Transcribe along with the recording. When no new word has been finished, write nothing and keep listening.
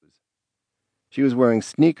She was wearing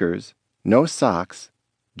sneakers, no socks,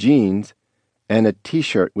 jeans, and a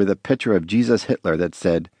T-shirt with a picture of Jesus Hitler that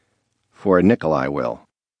said, "For a nickel I will."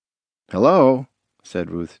 "Hello," said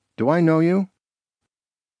Ruth. "Do I know you?"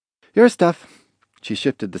 "Your stuff." She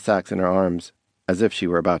shifted the sacks in her arms as if she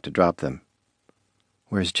were about to drop them.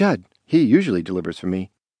 "Where's Judd? He usually delivers for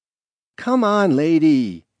me." "Come on,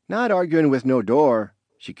 lady. Not arguing with no door."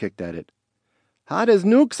 She kicked at it. "Hot as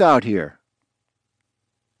nukes out here."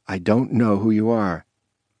 "I don't know who you are."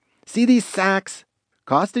 "See these sacks?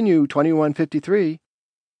 Costing you $21.53.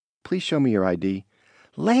 Please show me your ID."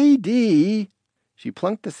 "Lady!" She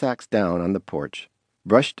plunked the sacks down on the porch,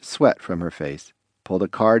 brushed sweat from her face, pulled a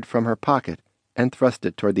card from her pocket, and thrust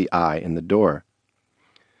it toward the eye in the door.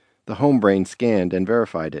 The home brain scanned and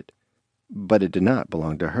verified it, but it did not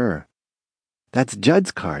belong to her. "That's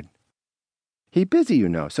Judd's card." "He busy, you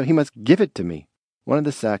know, so he must give it to me." One of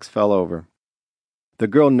the sacks fell over. The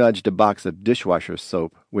girl nudged a box of dishwasher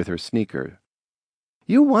soap with her sneaker.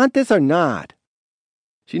 "You want this or not?"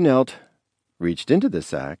 She knelt, reached into the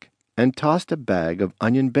sack, and tossed a bag of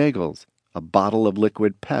onion bagels, a bottle of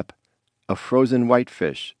liquid pep, a frozen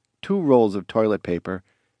whitefish, 2 rolls of toilet paper,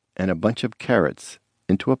 and a bunch of carrots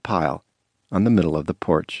into a pile on the middle of the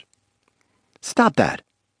porch. "Stop that!"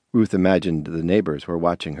 Ruth imagined the neighbors were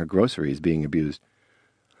watching her groceries being abused.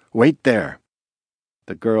 "Wait there."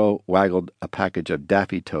 The girl waggled a package of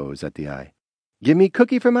Daffy Toes at the eye. "Give me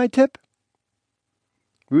cookie for my tip?"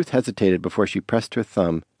 Ruth hesitated before she pressed her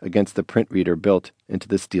thumb against the print reader built into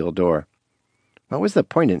the steel door. What was the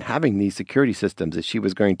point in having these security systems if she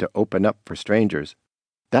was going to open up for strangers?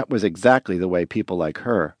 That was exactly the way people like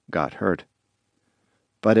her got hurt.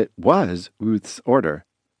 But it was Ruth's order,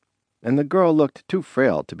 and the girl looked too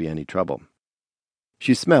frail to be any trouble.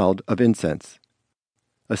 She smelled of incense.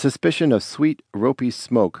 A suspicion of sweet, ropey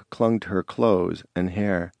smoke clung to her clothes and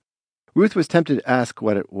hair. Ruth was tempted to ask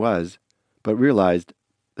what it was, but realized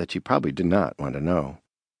that she probably did not want to know.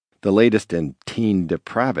 The latest in teen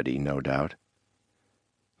depravity, no doubt.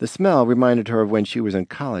 The smell reminded her of when she was in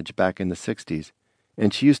college back in the 60s,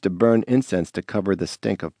 and she used to burn incense to cover the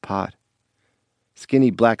stink of pot. Skinny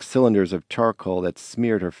black cylinders of charcoal that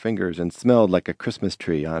smeared her fingers and smelled like a Christmas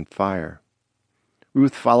tree on fire.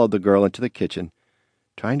 Ruth followed the girl into the kitchen,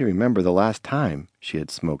 trying to remember the last time she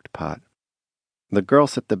had smoked pot. The girl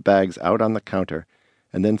set the bags out on the counter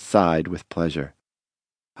and then sighed with pleasure.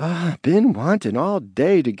 Been wanting all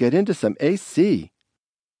day to get into some AC."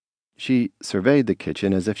 She surveyed the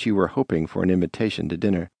kitchen as if she were hoping for an invitation to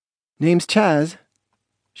dinner. "Name's Chaz."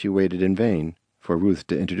 She waited in vain for Ruth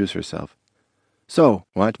to introduce herself. "So,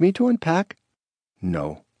 want me to unpack?"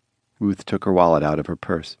 "No." Ruth took her wallet out of her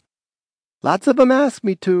purse. "Lots of 'em ask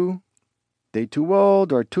me to. They too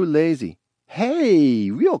old or too lazy. Hey,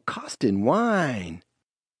 real costin' wine."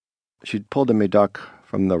 She'd pulled a Medoc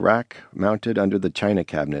from the rack mounted under the china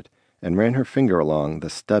cabinet and ran her finger along the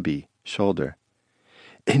stubby shoulder.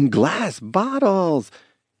 "In glass bottles!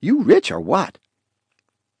 You rich or what?"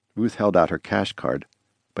 Ruth held out her cash card,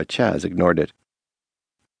 but Chaz ignored it.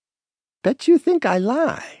 "Bet you think I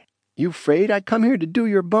lie. You afraid I come here to do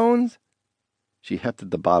your bones?" She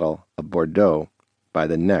hefted the bottle of Bordeaux by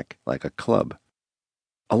the neck like a club.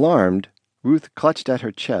 Alarmed, Ruth clutched at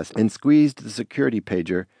her chest and squeezed the security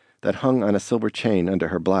pager that hung on a silver chain under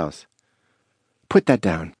her blouse. "Put that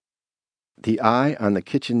down." The eye on the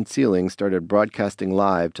kitchen ceiling started broadcasting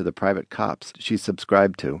live to the private cops she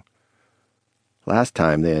subscribed to. Last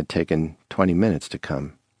time they had taken 20 minutes to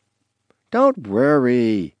come. "Don't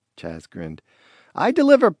worry," Chaz grinned. "I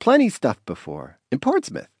deliver plenty stuff before, in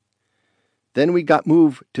Portsmouth. Then we got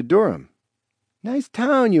moved to Durham. Nice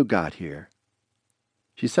town you got here."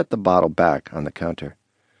 She set the bottle back on the counter.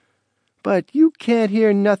 "But you can't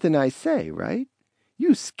hear nothing I say, right?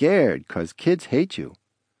 You scared 'cause kids hate you.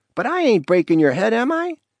 But I ain't breaking your head, am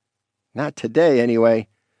I? Not today, anyway.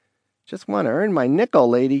 Just want to earn my nickel,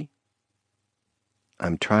 lady."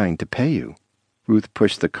 "I'm trying to pay you." Ruth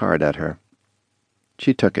pushed the card at her.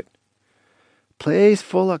 She took it. "Place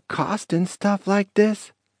full of costin' stuff like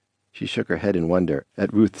this?" She shook her head in wonder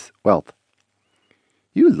at Ruth's wealth.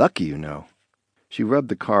 "You lucky, you know." She rubbed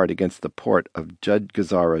the card against the port of Judd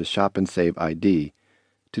Gazzara's Shop and Save ID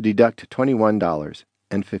to deduct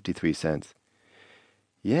 $21.53.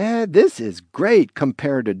 "Yeah, this is great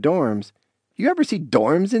compared to dorms. You ever see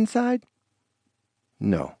dorms inside?"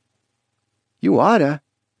 "No." "You oughta.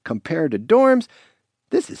 Compared to dorms,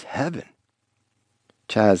 this is heaven."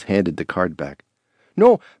 Chaz handed the card back.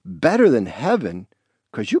 "No, better than heaven,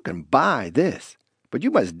 'cause you can buy this, but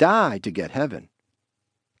you must die to get heaven.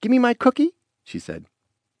 Give me my cookie," she said.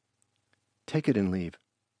 "Take it and leave."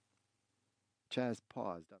 Chaz paused.